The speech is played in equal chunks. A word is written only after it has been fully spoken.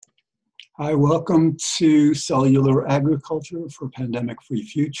Hi, welcome to Cellular Agriculture for a Pandemic-Free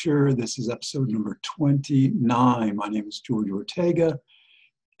Future. This is episode number 29. My name is George Ortega,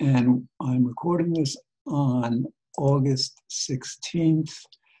 and I'm recording this on August 16th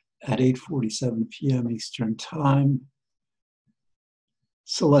at 8:47 p.m. Eastern Time.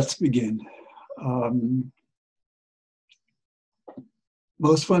 So let's begin.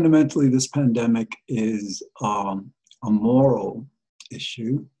 Most fundamentally, this pandemic is a moral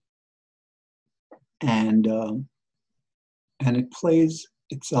issue. And it plays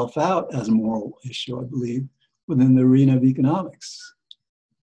itself out as a moral issue, I believe, within the arena of economics.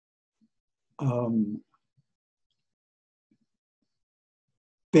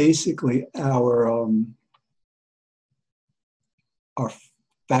 Basically, our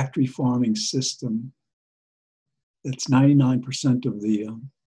factory farming system, that's 99% of the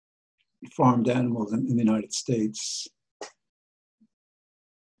farmed animals in the United States,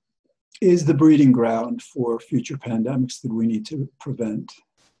 is the breeding ground for future pandemics that we need to prevent.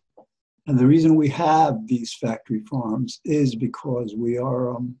 And the reason we have these factory farms is because we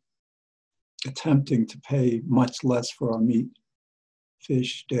are attempting to pay much less for our meat,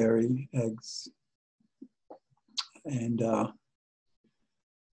 fish, dairy, eggs. And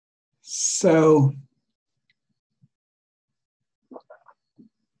so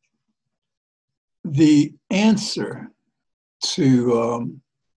the answer to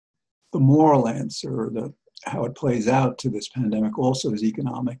the moral answer, or how it plays out to this pandemic, also is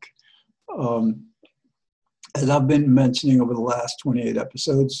economic. As I've been mentioning over the last 28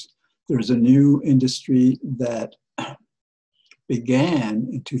 episodes, there's a new industry that began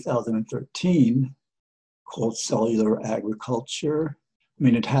in 2013 called cellular agriculture. I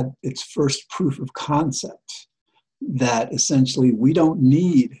mean, it had its first proof of concept that essentially we don't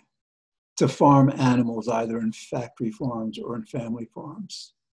need to farm animals either in factory farms or in family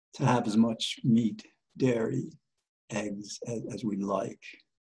farms to have as much meat, dairy, eggs as we like.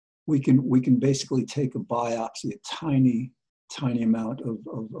 We can basically take a biopsy, a tiny amount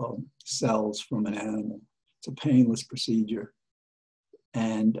of cells from an animal. It's a painless procedure,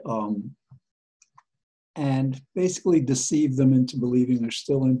 and basically deceive them into believing they're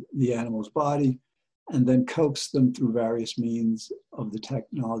still in the animal's body, and then coax them through various means of the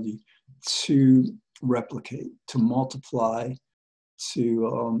technology to replicate, to multiply,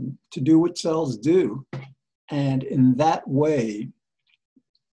 to do what cells do. And in that way,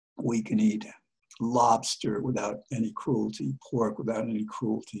 we can eat lobster without any cruelty, pork without any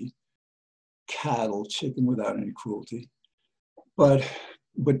cruelty, cattle, chicken without any cruelty. But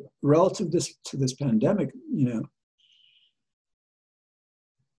relative to this pandemic,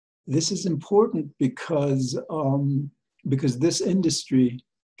 this is important because this industry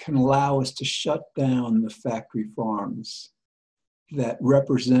can allow us to shut down the factory farms that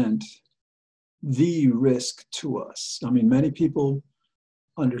represent the risk to us. I mean, many people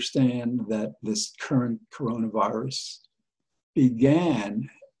understand that this current coronavirus began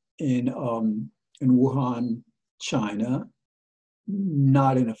in Wuhan, China,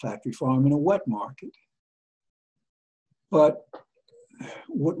 not in a factory farm, in a wet market. But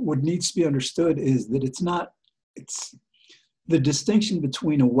what needs to be understood is that it's the distinction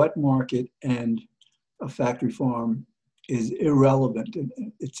between a wet market and a factory farm is irrelevant.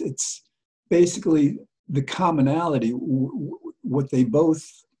 It's basically the commonality, what they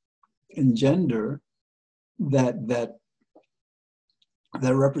both engender, that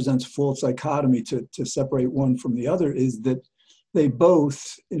represents false dichotomy to separate one from the other, is that they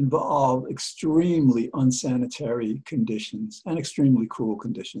both involve extremely unsanitary conditions and extremely cruel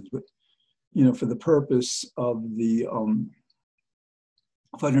conditions. But for the purpose of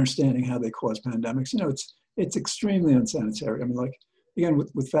of understanding how they cause pandemics, it's extremely unsanitary. I mean, like, again,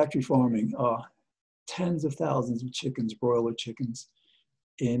 with factory farming, tens of thousands of chickens, broiler chickens,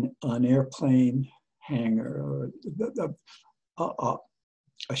 in an airplane hangar, or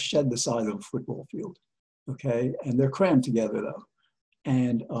a shed the size of a football field, okay? And they're crammed together, though.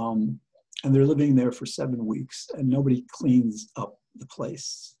 And they're living there for 7 weeks, and nobody cleans up the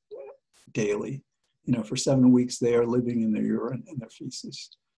place daily. For 7 weeks, they are living in their urine and their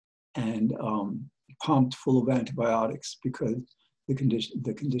feces, and pumped full of antibiotics because the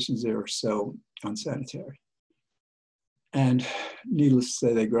conditions there are so unsanitary. And needless to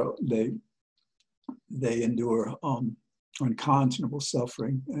say, they endure unconscionable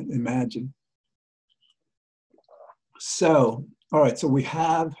suffering. Imagine. So, all right, so we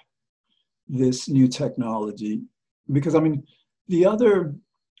have this new technology, because I mean, the other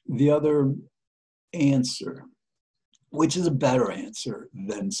answer, which is a better answer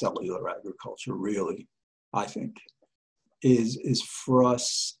than cellular agriculture, really, I think, is for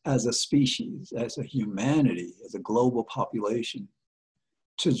us as a species, as a humanity, as a global population,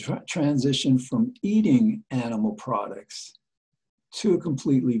 to transition from eating animal products to a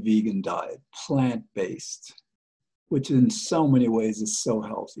completely vegan diet, plant-based, which in so many ways is so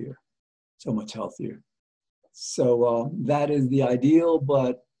healthier, so much healthier. So that is the ideal,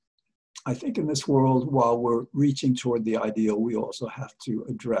 but I think in this world, while we're reaching toward the ideal, we also have to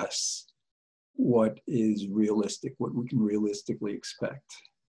address what is realistic, what we can realistically expect.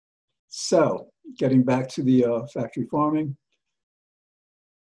 So getting back to the factory farming,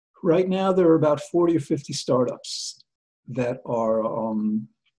 right now there are about 40 or 50 startups that are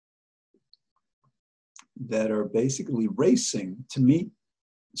basically racing to meet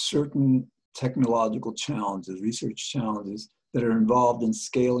certain technological challenges, research challenges that are involved in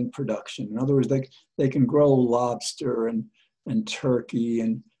scaling production. In other words, they can grow lobster and turkey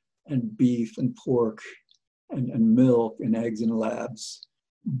and beef and pork and milk and eggs in labs.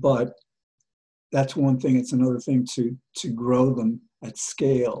 But that's one thing. It's another thing to grow them at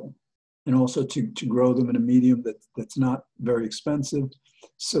scale, and also to grow them in a medium that's not very expensive,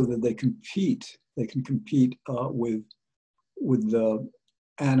 so that they compete. They can compete with the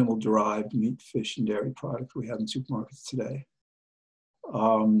animal-derived meat, fish, and dairy products we have in supermarkets today.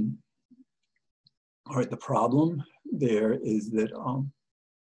 All right, the problem there is that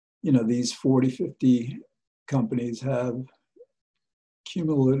these 40, 50 companies have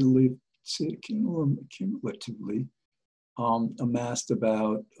cumulatively amassed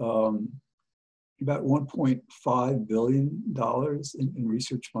about $1.5 billion in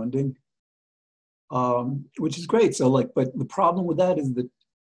research funding, which is great. So but the problem with that is that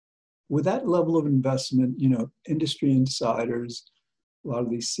with that level of investment, industry insiders, a lot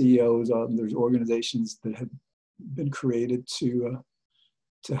of these CEOs, there's organizations that have been created to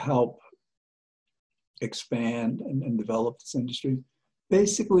help expand and develop this industry.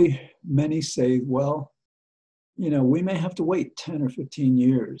 Basically, many say, well, we may have to wait 10 or 15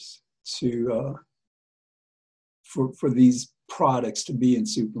 years for these products to be in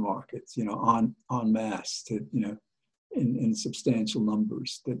supermarkets, en masse, in substantial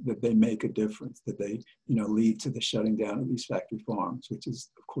numbers, that they make a difference, that they, lead to the shutting down of these factory farms, which is,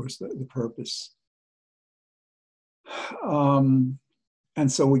 of course, the purpose. And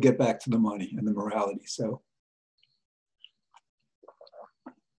so we get back to the money and the morality. So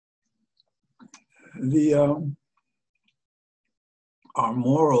our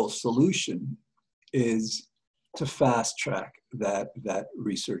moral solution is to fast track that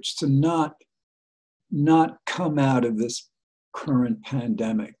research, to not come out of this current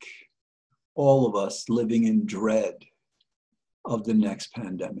pandemic, all of us living in dread of the next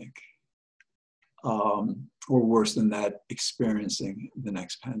pandemic, or worse than that, experiencing the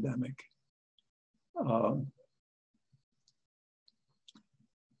next pandemic.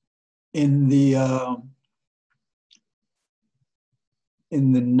 In the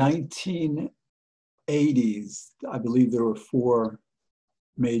 1980s, I believe there were 4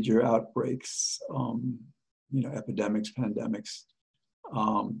 major outbreaks, epidemics, pandemics.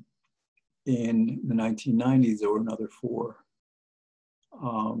 In the 1990s, there were another 4.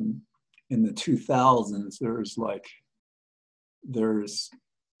 In the 2000s, there's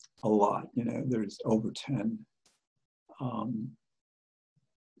a lot, there's over 10.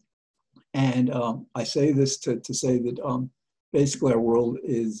 And I say this to say that basically our world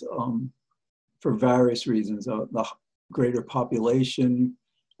is, for various reasons, the greater population,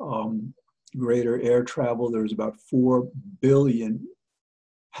 greater air travel. There's about 4 billion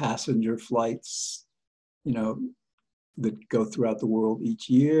passenger flights, that go throughout the world each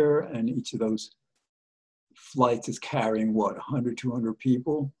year, and each of those flights is carrying 100, 200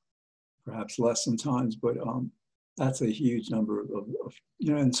 people, perhaps less sometimes, but that's a huge number of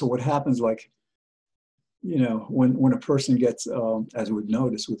and so what happens, when a person gets, as we've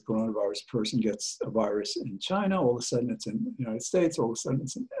noticed with coronavirus, a person gets a virus in China, all of a sudden it's in the United States, all of a sudden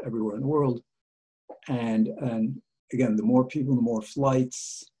it's everywhere in the world. And again, the more people, the more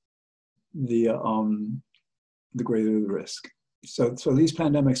flights, the greater the risk. So these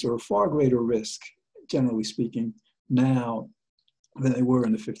pandemics are a far greater risk, generally speaking, now than they were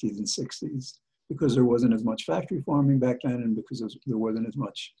in the 50s and 60s, because there wasn't as much factory farming back then, and because there wasn't as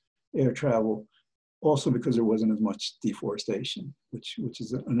much air travel. Also because there wasn't as much deforestation, which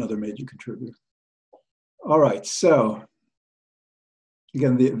is another major contributor. All right, so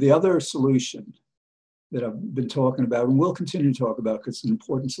again, the other solution that I've been talking about, and will continue to talk about because it's an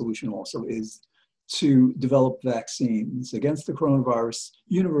important solution also, is to develop vaccines against the coronavirus,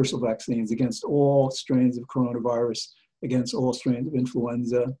 universal vaccines against all strains of coronavirus, against all strains of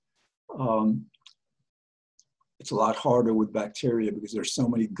influenza. It's a lot harder with bacteria because there's so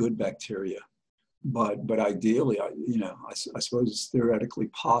many good bacteria. But ideally, I suppose it's theoretically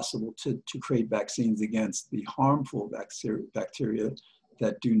possible to create vaccines against the harmful bacteria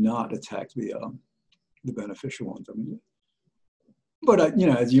that do not attack the beneficial ones. I mean, but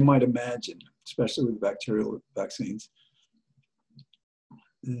as you might imagine, especially with bacterial vaccines,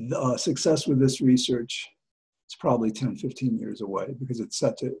 the success with this research is probably 10, 15 years away because it's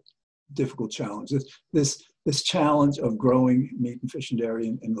such a difficult challenge. This challenge of growing meat and fish and dairy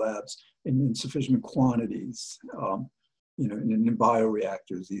in labs in sufficient quantities, in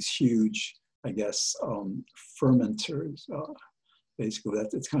bioreactors, these huge, I guess, fermenters. Basically,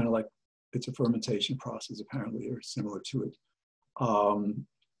 it's kind of like it's a fermentation process, apparently, or similar to it.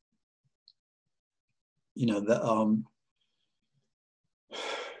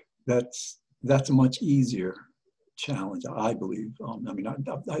 That's a much easier challenge, I believe. I mean,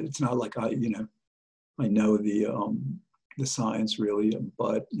 it's not like I know the science really,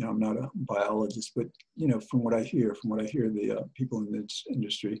 but I'm not a biologist. But from what I hear the people in this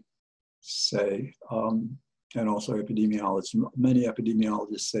industry say, and also epidemiologists, many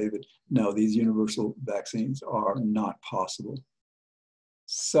epidemiologists say that no, these universal vaccines are not possible.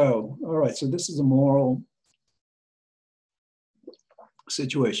 So, all right, so this is a moral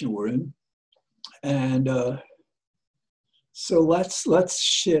situation we're in, and so let's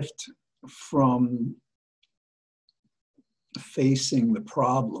shift from facing the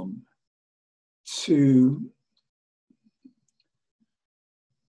problem to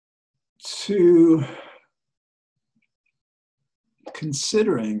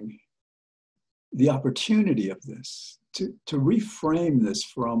considering the opportunity of this, to reframe this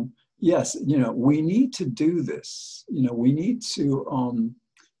from, yes, we need to do this. We need to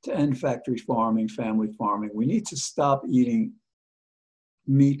end factory farming, family farming. We need to stop eating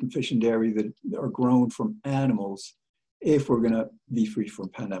meat and fish and dairy that are grown from animals if we're going to be free from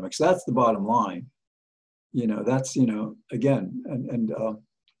pandemics. That's the bottom line. That's, again, and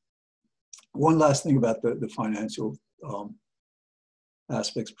one last thing about the financial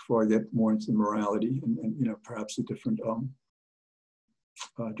aspects before I get more into the morality and perhaps a different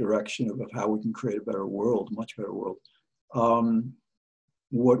direction of how we can create a better world, much better world.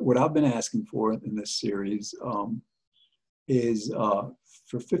 What I've been asking for in this series is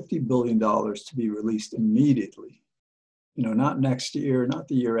for $50 billion to be released immediately. Not next year, not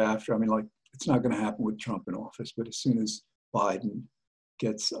the year after. I mean, like, it's not going to happen with Trump in office, but as soon as Biden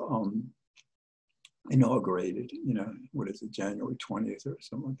gets inaugurated, what is it, January 20th or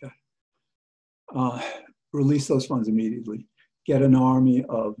something like that, release those funds immediately. Get an army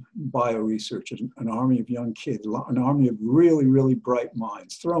of bio-researchers, an army of young kids, an army of really, really bright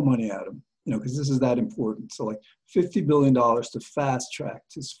minds. Throw money at them, because this is that important. So like $50 billion to fast track,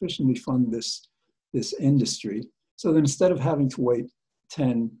 to sufficiently fund this industry. So that instead of having to wait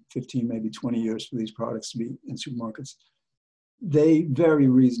 10, 15, maybe 20 years for these products to be in supermarkets, they very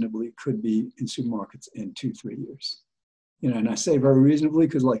reasonably could be in supermarkets in 2-3 years. And I say very reasonably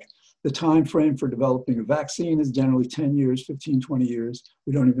because, like, the time frame for developing a vaccine is generally 10 years, 15, 20 years.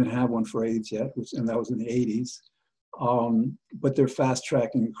 We don't even have one for AIDS yet, and that was in the 80s. But they're fast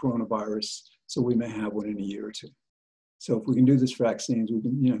tracking the coronavirus, so we may have one in a year or two. So if we can do this for vaccines, we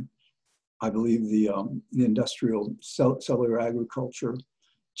can, I believe the industrial cellular agriculture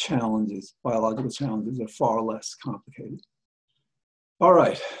challenges, biological challenges, are far less complicated. All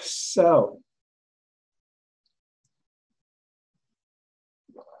right, so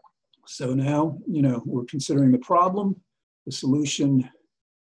now, we're considering the problem, the solution,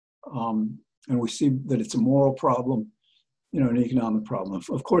 and we see that it's a moral problem, an economic problem.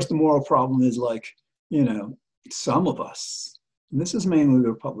 Of course, the moral problem is like, some of us, and this is mainly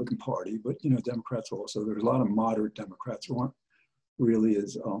the Republican Party, but, Democrats also, there's a lot of moderate Democrats who aren't really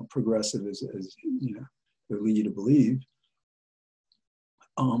as progressive as they lead you to believe.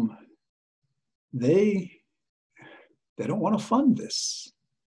 They don't want to fund this.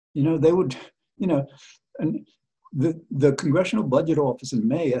 They would, and the Congressional Budget Office in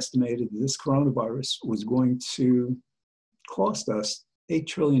May estimated that this coronavirus was going to cost us $8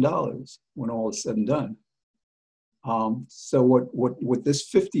 trillion when all is said and done. So what this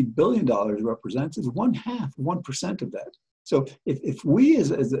 $50 billion represents is 1% of that. So if we as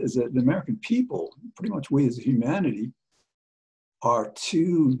the American people, pretty much we as a humanity, are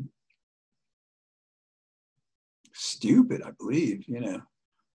too stupid, I believe,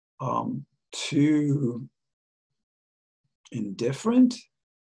 too indifferent,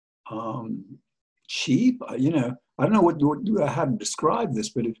 cheap, I don't know how to describe this,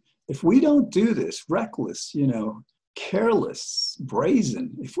 but if we don't do this, reckless, careless,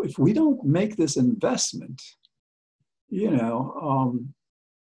 brazen, if we don't make this investment, you know,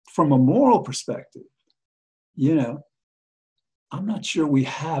 from a moral perspective, you know, I'm not sure we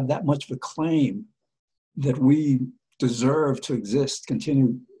have that much of a claim that we deserve to exist,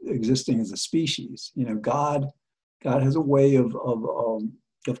 continue existing as a species. You know, God has a way of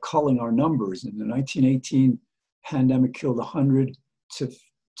culling our numbers. In the 1918 pandemic killed 100 to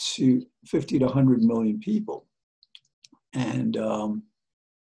 50 to 100 million people. And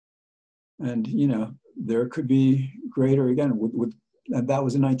you know, there could be greater, again, and that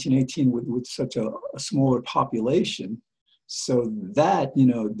was in 1918 with such a smaller population. So that, you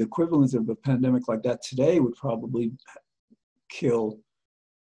know, the equivalent of a pandemic like that today would probably kill,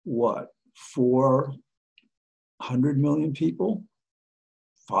 what, 400 million people,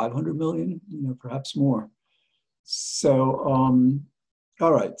 500 million, you know, perhaps more. So,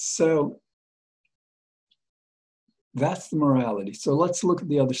 all right, so that's the morality. So let's look at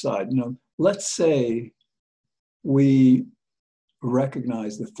the other side. You know, let's say we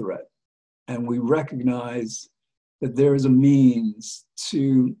recognize the threat and we recognize that there is a means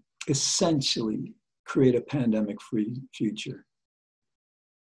to essentially create a pandemic-free future.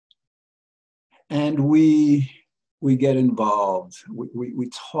 And we get involved. We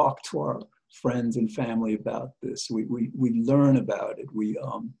talk to our friends and family about this. We learn about it. We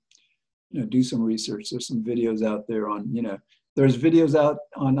you know, do some research. There's some videos out there on, you know, there's videos out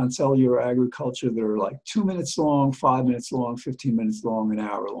on cellular agriculture that are like 2 minutes long, 5 minutes long, 15 minutes long, an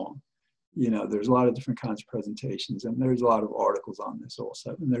hour long. You know, there's a lot of different kinds of presentations, and there's a lot of articles on this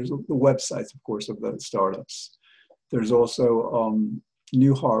also. And there's the websites, of course, of the startups. There's also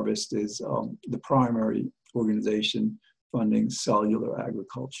New Harvest is the primary organization funding cellular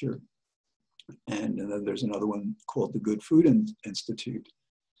agriculture. And then there's another one called the Good Food Institute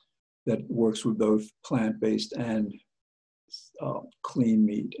that works with both plant-based and clean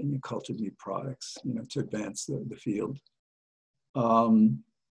meat and cultured meat products, you know, to advance the field.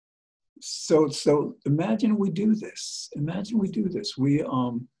 So imagine we do this. Imagine we do this. We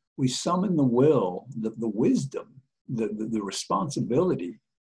summon the will, the wisdom, the responsibility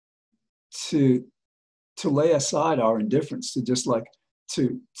to lay aside our indifference, to just like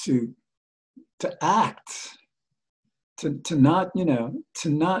to act, to not, you know, to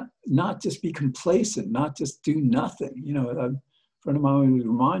not just be complacent, not just do nothing. You know, a friend of mine was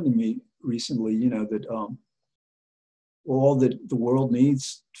reminding me recently, you know, that all that the world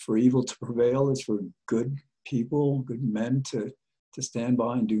needs for evil to prevail is for good people, good men to stand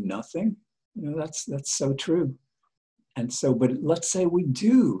by and do nothing. You know, that's so true. And so, but let's say we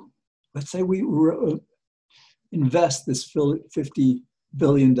do. Let's say we invest this $50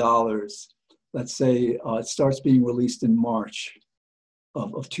 billion. Let's say it starts being released in March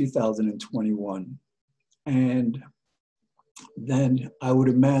of 2021. And then I would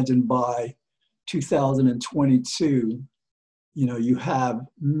imagine by 2022, you know, you have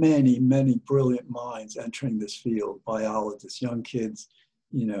many, many brilliant minds entering this field, biologists, young kids,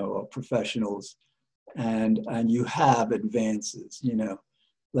 you know, professionals, and you have advances, you know.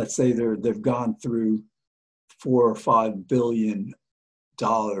 Let's say they've gone through $4 or $5 billion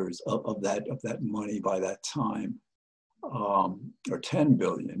of that money by that time, or 10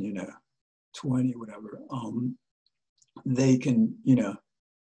 billion, you know, 20, whatever. They can, you know,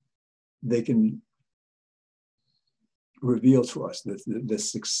 they can reveal to us the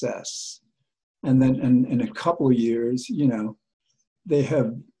success. And then in a couple of years, you know, they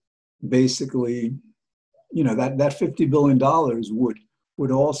have basically, you know, that $50 billion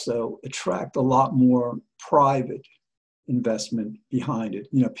would also attract a lot more private investment behind it.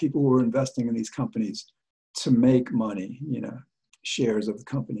 You know, people who are investing in these companies to make money, you know, shares of the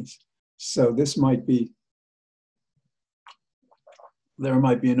companies. So this might be, there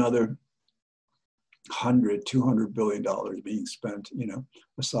might be another $200 billion being spent, you know,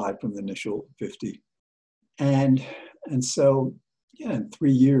 aside from the initial 50. And so, yeah, in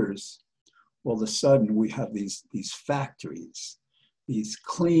 3 years, all of a sudden we have these factories, these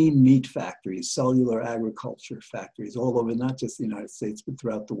clean meat factories, cellular agriculture factories all over, not just the United States, but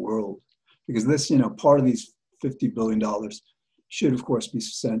throughout the world. Because this, you know, part of these $50 billion should, of course, be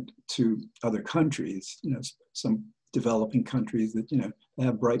sent to other countries, you know, some developing countries that, you know, they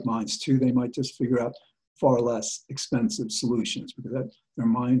have bright minds too. They might just figure out far less expensive solutions because their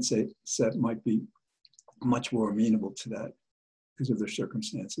mindset might be much more amenable to that because of their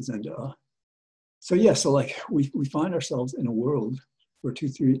circumstances. And so, yeah, so like we find ourselves in a world where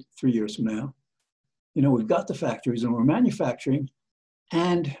 3 years from now, you know, we've got the factories and we're manufacturing,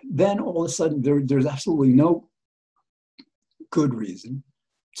 and then all of a sudden there's absolutely no good reason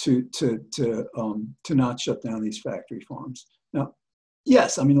to not shut down these factory farms. Now,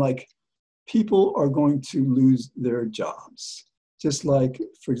 yes, I mean, like people are going to lose their jobs. Just like,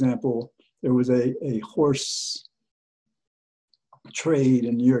 for example, there was a horse trade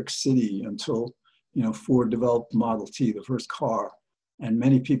in New York City until, you know, Ford developed Model T, the first car, and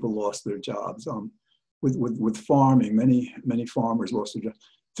many people lost their jobs. With farming, many farmers lost their jobs.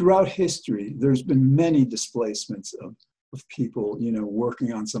 Throughout history, there's been many displacements of people, you know,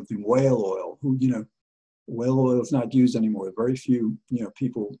 working on something, whale oil, who, you know, whale oil is not used anymore. Very few, you know,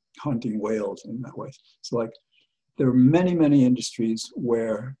 people hunting whales in that way. So like, there are many industries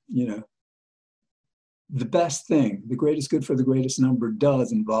where, you know, the best thing, the greatest good for the greatest number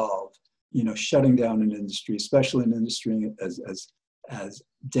does involve, you know, shutting down an industry, especially an industry as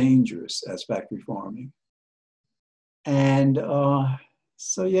dangerous as factory farming. And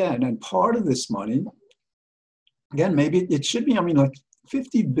so, yeah, and then part of this money, again, maybe it should be, I mean, like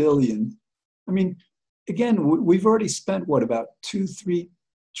 50 billion. I mean, again, we've already spent what, about 2-3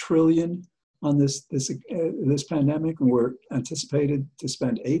 trillion on this pandemic, and we're anticipated to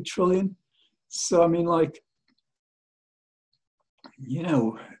spend 8 trillion. So, I mean, like, you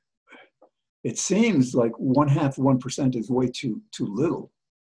know, it seems like 1/2 1% is way too little,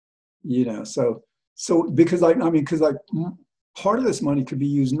 you know. So because like, I mean, because like part of this money could be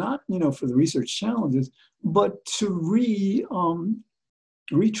used not, you know, for the research challenges, but to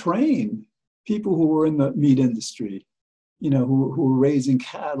retrain people who were in the meat industry, you know, who were raising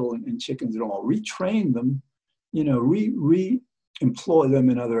cattle and chickens and all, retrain them, you know, employ them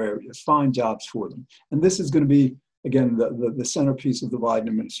in other areas, find jobs for them. And this is going to be, again, the centerpiece of the Biden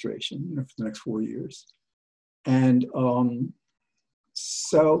administration, you know, for the next 4 years. And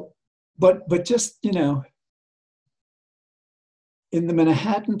so, but just, you know, in the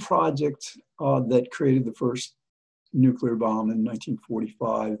Manhattan Project that created the first nuclear bomb in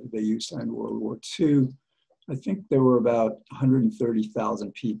 1945, they used to end World War II, I think there were about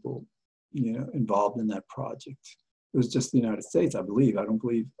 130,000 people, you know, involved in that project. It was just the United States, I believe. I don't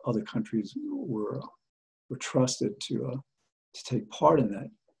believe other countries were trusted to take part in that.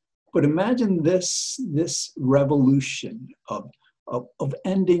 But imagine this revolution of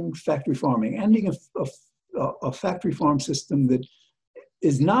ending factory farming, ending a factory farm system that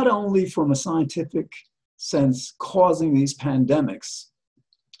is not only from a scientific sense causing these pandemics,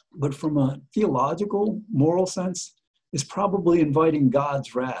 but from a theological, moral sense, is probably inviting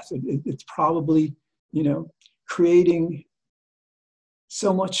God's wrath. It's probably, you know, creating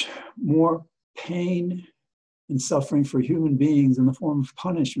so much more pain and suffering for human beings in the form of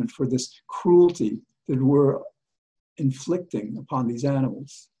punishment for this cruelty that we're inflicting upon these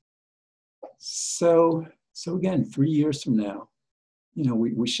animals. So again, 3 years from now, you know,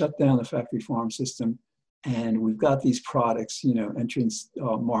 we shut down the factory farm system, and we've got these products, you know, entering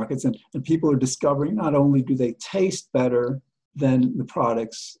markets, and people are discovering not only do they taste better than the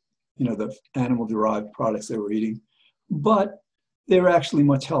products, you know, the animal-derived products they were eating, but they're actually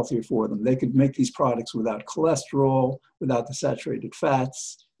much healthier for them. They could make these products without cholesterol, without the saturated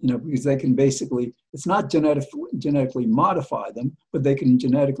fats, you know, because they can basically, it's not genetically modify them, but they can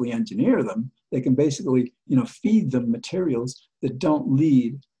genetically engineer them. They can basically, you know, feed them materials that don't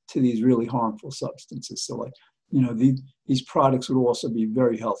lead to these really harmful substances. So like, you know, these products would also be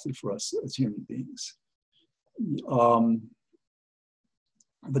very healthy for us as human beings.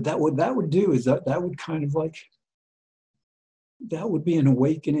 But that would do is that would kind of like, that would be an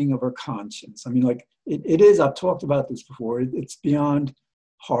awakening of our conscience. I mean, like, it is, I've talked about this before, it's beyond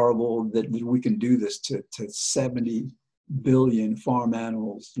horrible that we can do this to 70 billion farm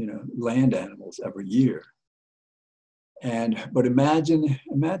animals, you know, land animals every year. But imagine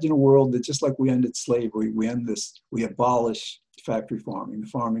a world that, just like we ended slavery, we abolish factory farming, the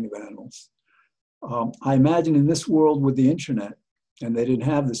farming of animals. I imagine in this world with the internet, and they didn't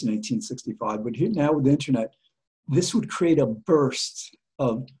have this in 1865, but here now with the internet, this would create a burst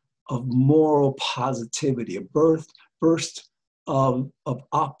of moral positivity, a burst of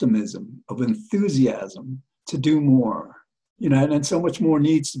optimism, of enthusiasm to do more. You know, and so much more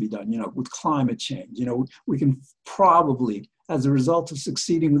needs to be done, you know, with climate change. You know, we can probably, as a result of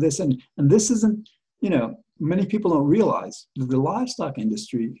succeeding with this, and this isn't, you know, many people don't realize that the livestock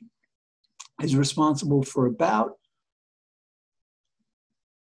industry is responsible for about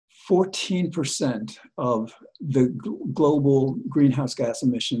 14% of the global greenhouse gas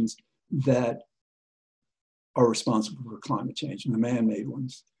emissions that are responsible for climate change, and the man-made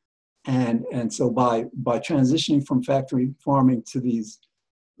ones. And so by transitioning from factory farming to these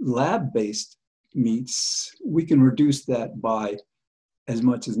lab-based meats, we can reduce that by as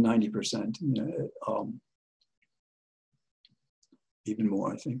much as 90%, you know, even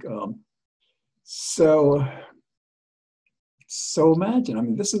more, I think. So So imagine, I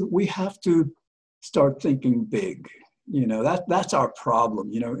mean, we have to start thinking big. That's our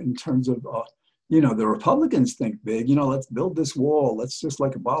problem, in terms of, the Republicans think big, let's build this wall. Let's just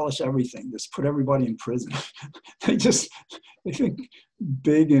like abolish everything. Just put everybody in prison. they think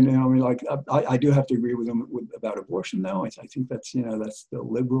big. And, I mean, like, I do have to agree with them about abortion, though. I think that's, that's the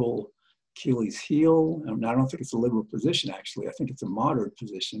liberal Achilles heel. I mean, I don't think it's a liberal position, actually. I think it's a moderate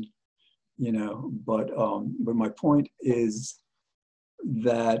position, but my point is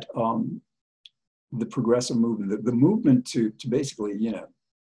that the progressive movement, the movement to basically,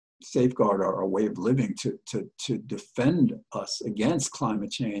 safeguard our way of living, to defend us against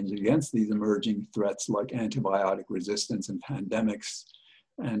climate change, against these emerging threats like antibiotic resistance and pandemics,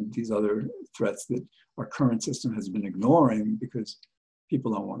 and these other threats that our current system has been ignoring because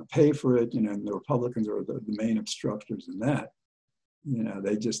people don't want to pay for it, and the Republicans are the main obstructors in that.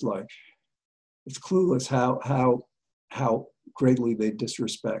 They just like, it's clueless how greatly they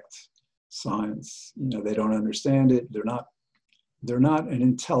disrespect science. They don't understand it. They're not an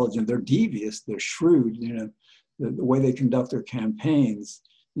intelligent, they're devious, they're shrewd, the way they conduct their campaigns,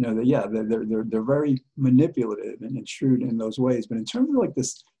 they're very manipulative and shrewd in those ways. But in terms of like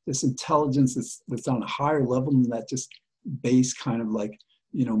this intelligence that's on a higher level than that, just base kind of like,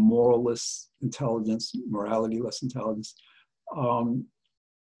 moralless intelligence, morality-less intelligence, the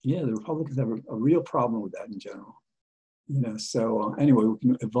Republicans have a real problem with that in general. So anyway, we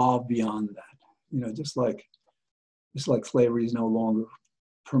can evolve beyond that. Just like slavery is no longer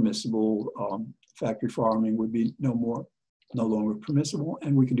permissible, factory farming would be no longer permissible,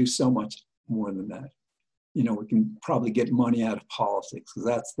 and we can do so much more than that. We can probably get money out of politics,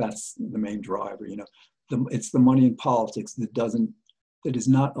 because that's the main driver. It's the money in politics that is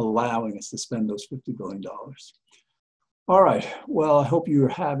not allowing us to spend those $50 billion. All right. Well, I hope you're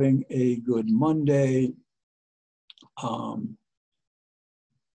having a good Monday.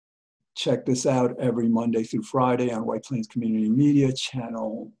 Check this out every Monday through Friday on White Plains Community Media,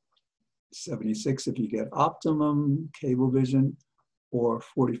 channel 76 if you get Optimum Cablevision, or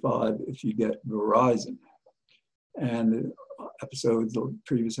 45 if you get Verizon. And the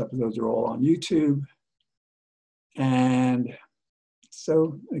previous episodes are all on YouTube. And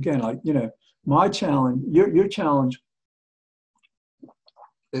so again, my challenge, your challenge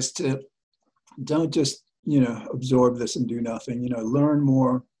is to don't just, absorb this and do nothing, learn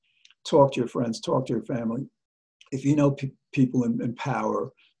more, talk to your friends, talk to your family. If you know people in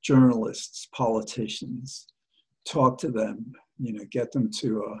power, journalists, politicians, talk to them, get them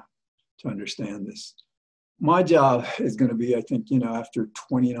to understand this. My job is going to be, I think, after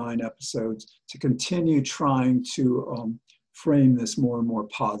 29 episodes, to continue trying to frame this more and more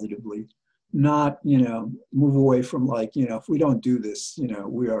positively, not, move away from like, if we don't do this,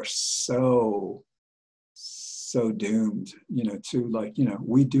 we are so doomed, to like,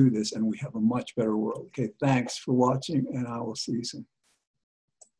 we do this and we have a much better world. Okay, thanks for watching, and I will see you soon.